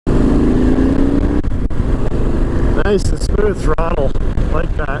Nice and smooth throttle,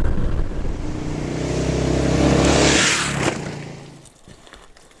 like that.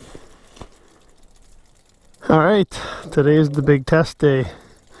 Alright, today is the big test day.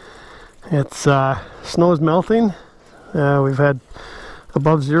 It's snow's melting. We've had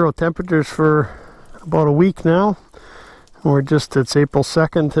above zero temperatures for about a week now. It's April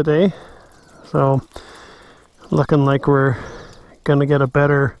 2nd today. So looking like we're gonna get a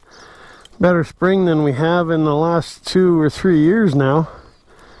better spring than we have in the last 2 or 3 years now.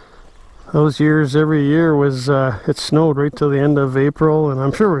 Those years, every year was it snowed right till the end of April, and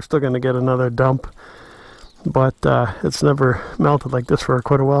I'm sure we're still gonna get another dump, but it's never melted like this for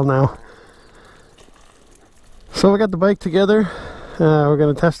quite a while now. So we got the bike together. We're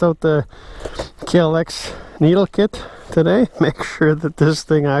gonna test out the KLX Needle kit today, make sure that this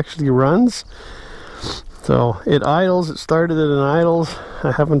thing actually runs. So it idles, it started it in idles.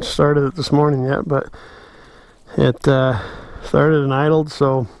 I haven't started it this morning yet, but it started and idled,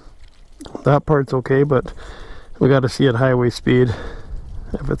 so that part's okay, but we got to see at highway speed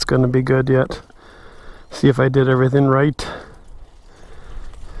if it's going to be good yet. See if I did everything right.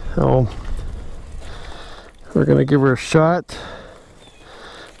 So we're going to give her a shot.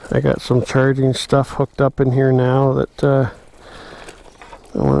 I got some charging stuff hooked up in here now that I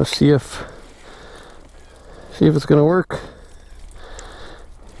want to see if it's going to work.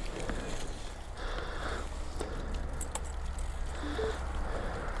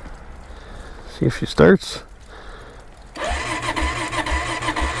 See if she starts.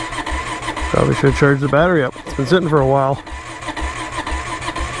 Probably should charge the battery up. It's been sitting for a while.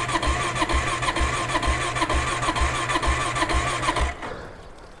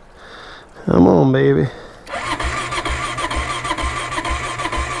 Come on, baby.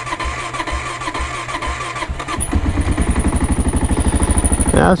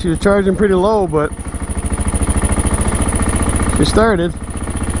 Yeah, she was charging pretty low, but she started.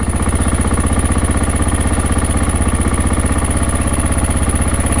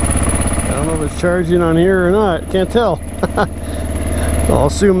 I don't know if it's charging on here or not. Can't tell. I'll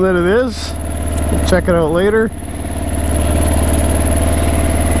assume that it is. We'll check it out later.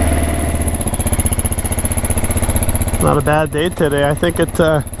 Not a bad day today. I think it's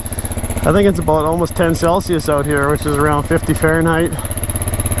about almost 10 Celsius out here, which is around 50 Fahrenheit.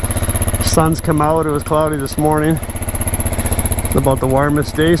 Sun's come out. It was cloudy this morning. It's about the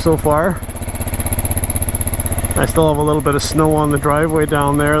warmest day so far. I still have a little bit of snow on the driveway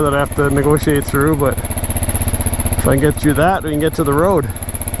down there that I have to negotiate through, but if I can get through that, we can get to the road.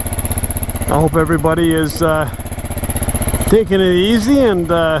 I hope everybody is taking it easy and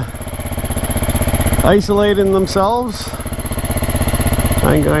isolating themselves.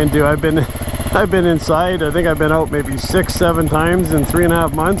 I'm going to. I've been inside. I think I've been out maybe 6-7 times in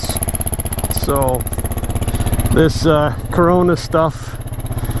 3.5 months. So this corona stuff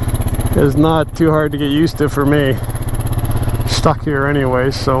is not too hard to get used to for me. Stuck here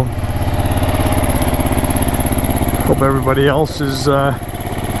anyway, so hope everybody else is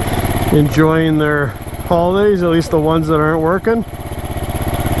enjoying their holidays, at least the ones that aren't working,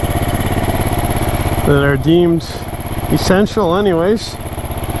 that are deemed essential anyways.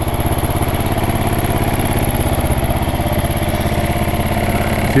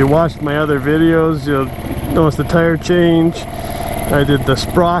 If you watched my other videos, you'll notice the tire change. I did the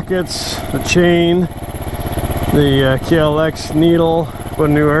sprockets, the chain, the KLX Needle, put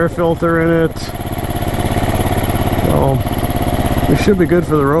a new air filter in it. So we should be good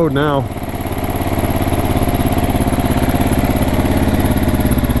for the road now.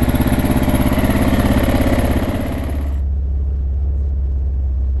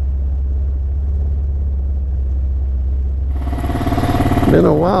 Been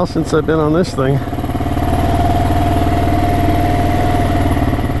a while since I've been on this thing.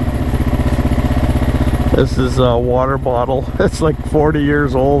 This is a water bottle. It's like 40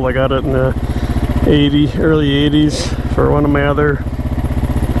 years old. I got it in the early 80s for one of my other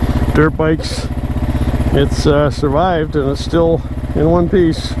dirt bikes. It's survived and it's still in one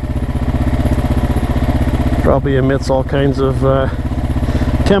piece. Probably emits all kinds of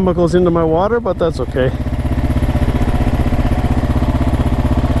chemicals into my water, but that's okay.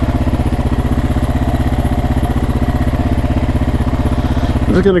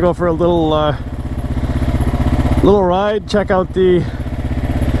 I'm just gonna go for a little ride, check out the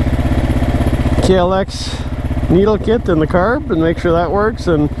KLX Needle kit and the carb and make sure that works,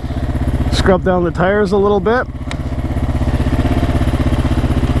 and scrub down the tires a little bit.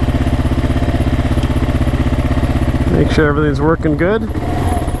 Make sure everything's working good.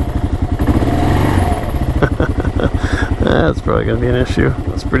 That's probably gonna be an issue.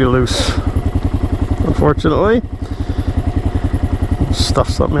 It's pretty loose, unfortunately. Stuff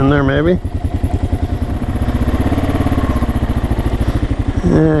something in there maybe.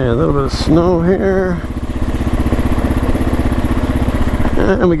 Yeah, a little bit of snow here.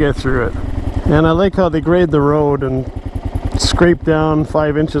 And we get through it. And I like how they grade the road and scrape down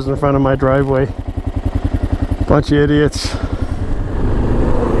 5 inches in front of my driveway. Bunch of idiots.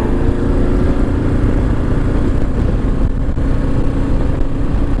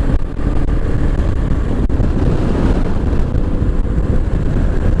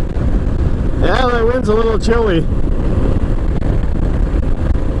 Yeah, that wind's a little chilly.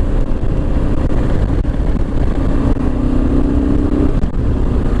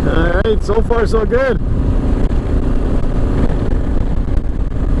 Alright, so far so good.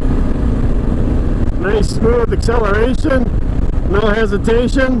 Nice smooth acceleration, no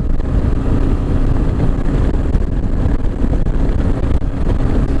hesitation.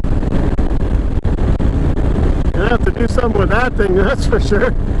 Gonna have to do something with that thing, that's for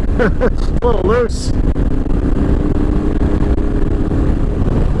sure. It's a little loose.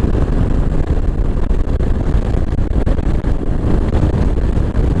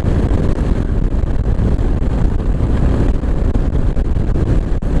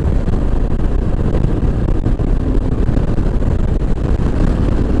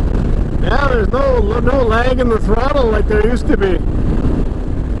 Yeah, there's no lag in the throttle like there used to be.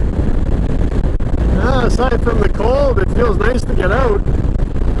 Aside from the cold, it feels nice to get out.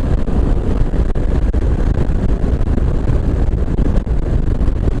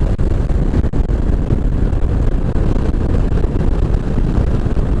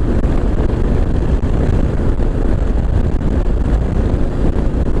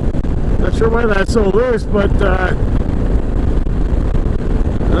 Not sure why that's so loose, but I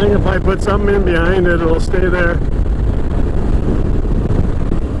think if I put something in behind it, it'll stay there.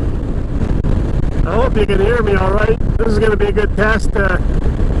 I hope you can hear me all right. This is going to be a good test to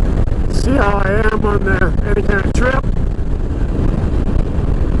see how I am on any kind of trip.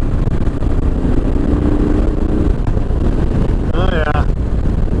 Oh yeah,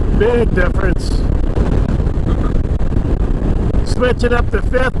 big difference. Switching up to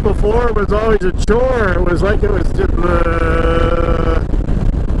 5th before was always a chore. It was like it was just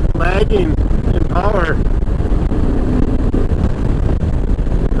lagging in power.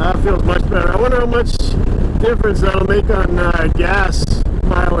 That feels much better. I wonder how much difference that'll make on gas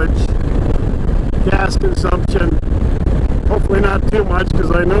mileage, gas consumption. Hopefully not too much,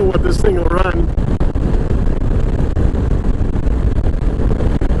 because I know what this thing will run.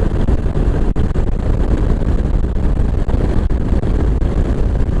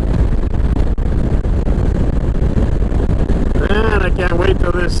 Man, I can't wait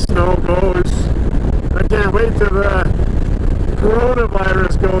till this snow goes. I can't wait till the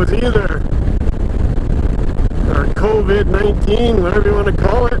coronavirus goes either, or COVID-19, whatever you want to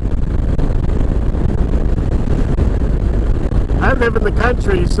call it. I live in the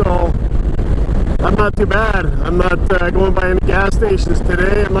country, so I'm not too bad. I'm not going by any gas stations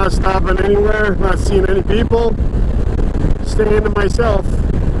today. I'm not stopping anywhere, not seeing any people, staying to myself.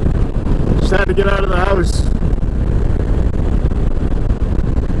 Just had to get out of the house.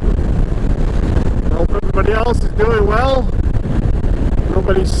 I hope everybody else is doing well.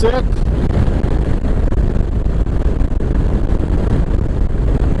 Nobody's sick.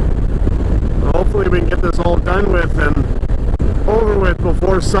 Hopefully we can get this all done with and over with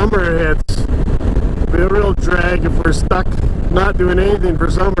before summer hits. It'll be a real drag if we're stuck not doing anything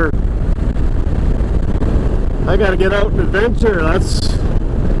for summer. I gotta get out and adventure.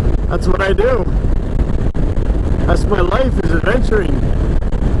 That's what I do. That's my life, is adventuring.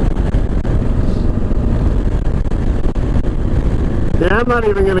 Yeah, I'm not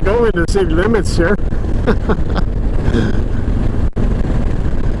even going to go into city limits here.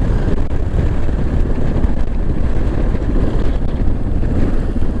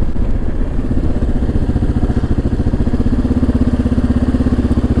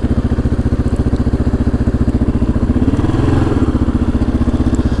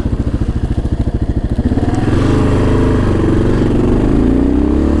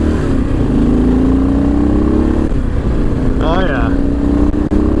 Oh yeah.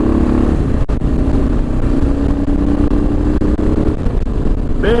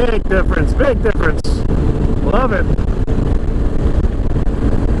 Big difference, big difference. Love it.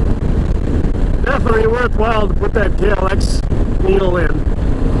 Definitely worthwhile to put that KLX needle in.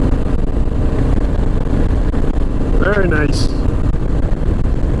 Very nice.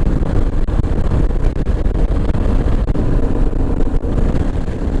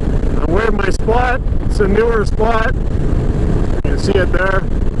 I'm wearing my spot. It's a newer spot. You can see it there.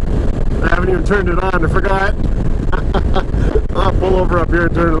 I haven't even turned it on, I forgot. I'll pull over up here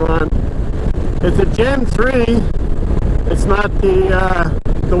and turn it on. It's a Gen 3. It's not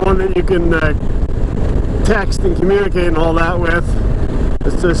the one that you can text and communicate and all that with.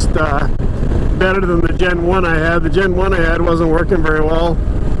 It's just better than the Gen 1 I had. The Gen 1 I had wasn't working very well.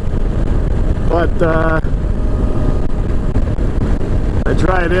 But I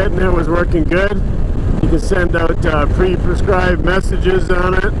tried it and it was working good. You can send out pre-prescribed messages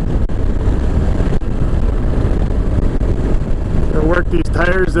on it. I'll work these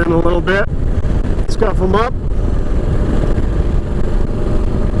tires in a little bit, scuff them up.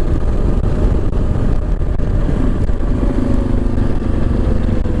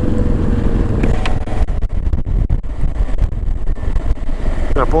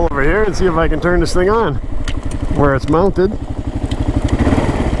 I'll pull over here and see if I can turn this thing on where it's mounted.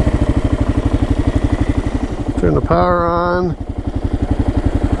 Turn the power on.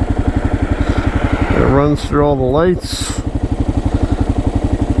 It runs through all the lights.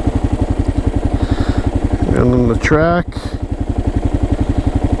 And then the track.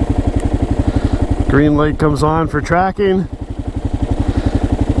 Green light comes on for tracking.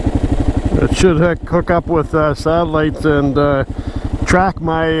 It should hook up with satellites and track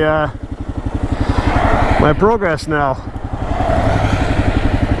my my progress now.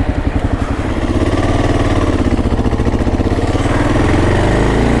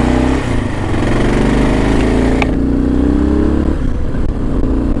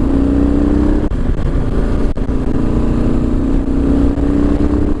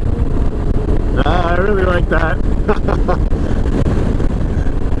 I really like that.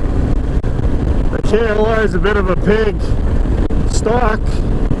 The KLR is a bit of a pig stock,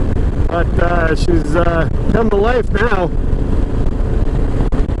 but she's come to life now.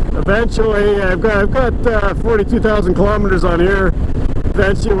 Eventually, I've got 42,000 kilometers on here.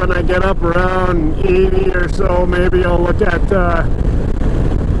 Eventually, when I get up around 80 or so, maybe I'll look at a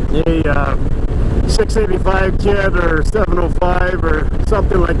 685 kit or 705 or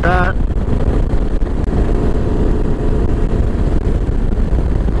something like that.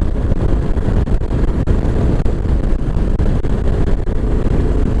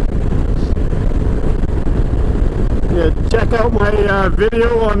 Check out my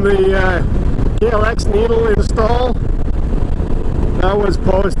video on the KLX Needle install. That was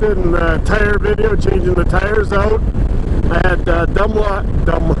posted, and the tire video, changing the tires out. I had Dunlop.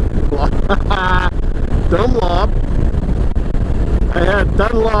 I had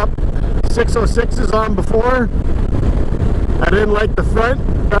Dunlop 606s on before. I didn't like the front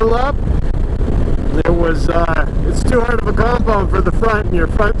Dunlop. It was it's too hard of a compound for the front, and your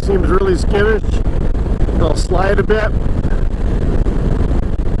front seems really skittish. It'll slide a bit.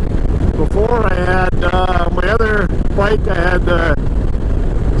 Before I had my other bike, I had the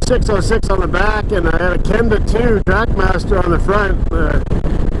 606 on the back, and I had a Kenda 2 Trackmaster on the front. The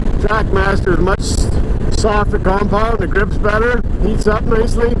Trackmaster is much softer compound, the grip's better, heats up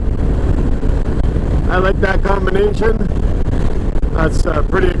nicely. I like that combination. That's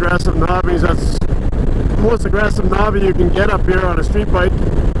pretty aggressive knobbies. That's the most aggressive knobby you can get up here on a street bike.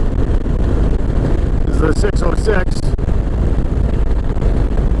 Is the 606.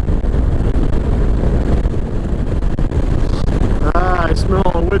 I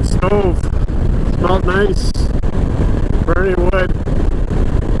smell a wood stove. Smells nice. Burning wood.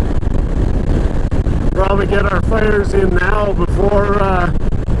 Probably get our fires in now before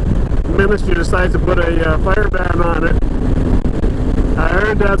the ministry decides to put a fire ban on it. I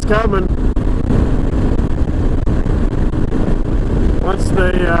heard that's coming. Once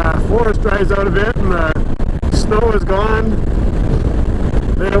the forest dries out a bit and the snow is gone,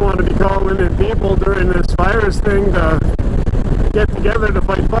 they don't want to be calling in people during this virus thing to get together to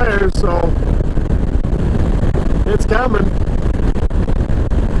fight fires, so it's coming.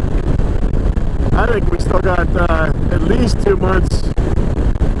 I think we still got at least 2 months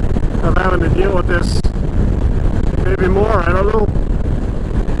of having to deal with this. Maybe more, I don't know.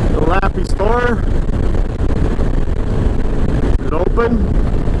 The Lappy store is open.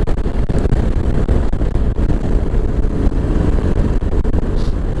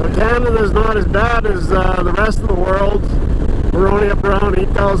 So Canada's not as bad as the rest of the world. We're only up around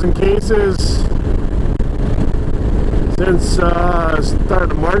 8,000 cases since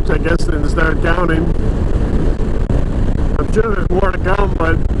start of March, I guess, and started counting. I'm sure there's more to come,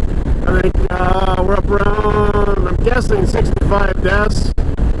 but I think we're up around, I'm guessing, 65 deaths.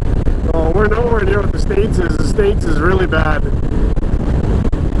 So we're nowhere near what the States is. The States is really bad.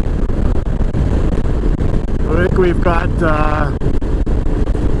 I think we've got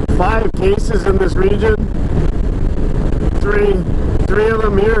 5 cases in this region. Three of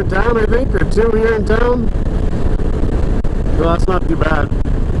them here in town, I think, or 2 here in town. So that's not too bad.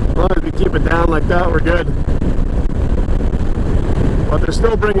 As long as we keep it down like that, we're good. But they're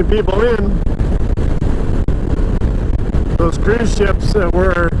still bringing people in. Those cruise ships that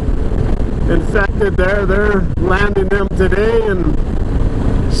were infected there, they're landing them today and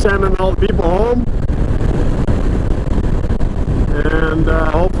sending all the people home. And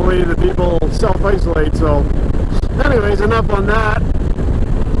hopefully the people self-isolate. So anyways, enough on that.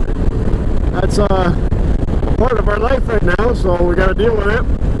 That's part of our life right now, so we got to deal with it.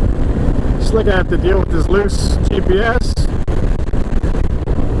 Just like I have to deal with this loose GPS.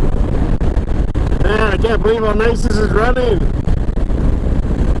 Man, I can't believe how nice this is running.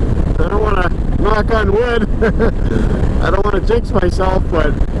 I don't want to knock on wood. I don't want to jinx myself,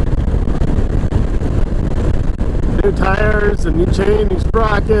 but new tires, a new chain, new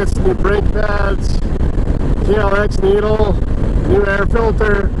sprockets, new brake pads, KLX needle, new air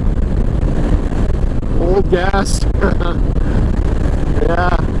filter, old gas.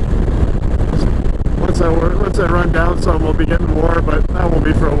 Yeah. Once I run down some, we'll be getting more, but that won't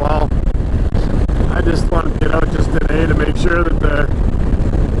be for a while. I just wanted to get out just today to make sure that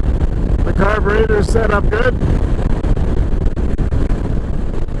the carburetor is set up good.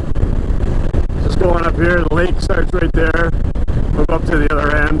 Just going up here, the lake starts right there. Move up to the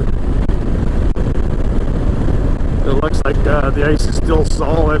other end. It looks like the ice is still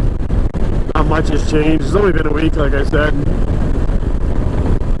solid. Not much has changed. It's only been a week, like I said.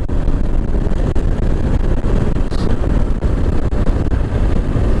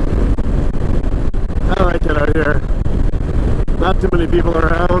 I like it out here. Not too many people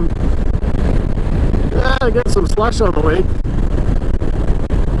around. Yeah, I get some slush on the lake.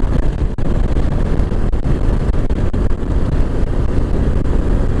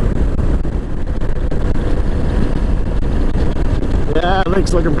 Yeah, the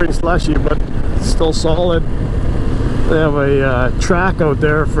lake's looking pretty slushy, but it's still solid. They have a track out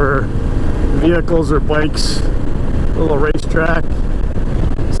there for vehicles or bikes. A little racetrack.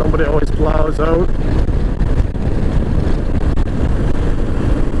 Somebody always plows out.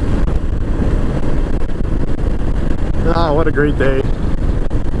 Ah, what a great day.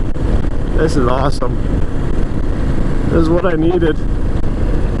 This is awesome. This is what I needed.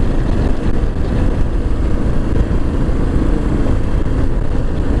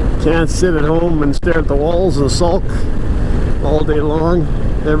 Can't sit at home and stare at the walls and sulk all day long,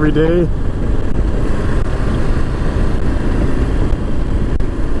 every day.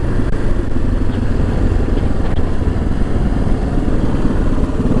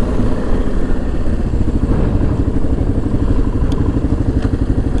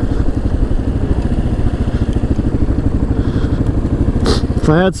 If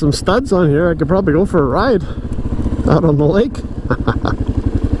I had some studs on here, I could probably go for a ride out on the lake.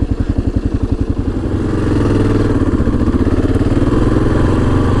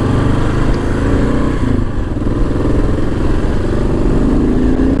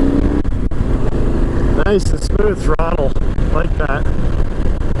 Nice and smooth throttle, like that.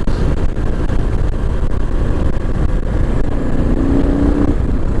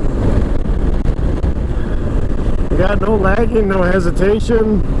 You got no lagging, no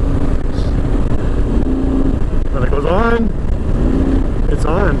hesitation. When it goes on, it's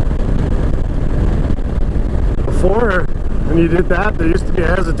on. Before, when you did that, there used to be a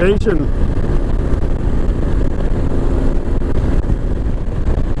hesitation.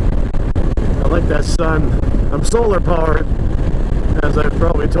 I like that sun. I'm solar powered, as I've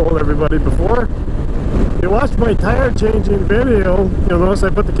probably told everybody before. If you watched my tire changing video, you'll notice I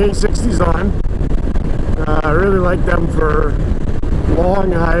put the K60s on. I really like them for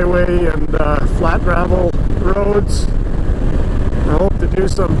long highway and flat gravel roads. I hope to do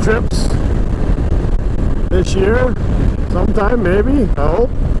some trips this year, sometime maybe, I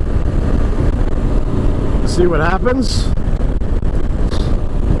hope. See what happens.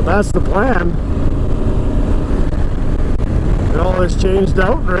 That's the plan. Get all this changed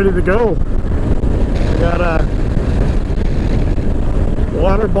out and ready to go. Got a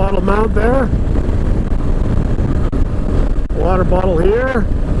water bottle mount there. Water bottle here.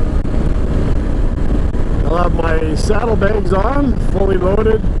 I'll have my saddlebags on, fully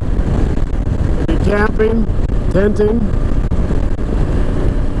loaded. Be camping, tenting.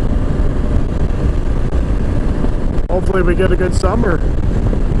 Hopefully we get a good summer.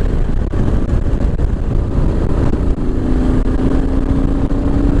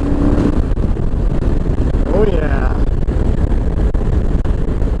 Oh yeah.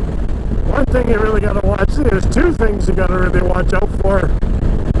 One thing you really got to watch, there's two things you got to really watch out for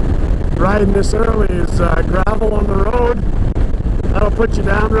riding this early is gravel on the road. That'll put you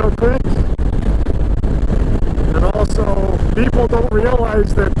down real quick. And also, people don't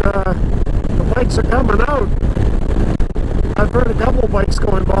realize that the bikes are coming out. I've heard a couple bikes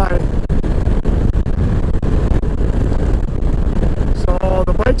going by. So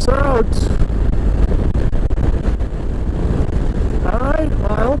the bikes are out. Alright,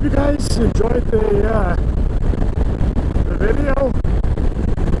 well, I hope you guys enjoyed the video.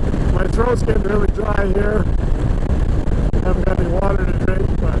 My throat's getting really dry here. Haven't got any water to drink,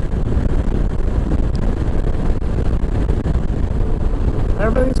 but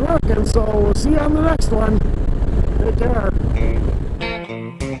everything's working, so we'll see you on the next one. Take care.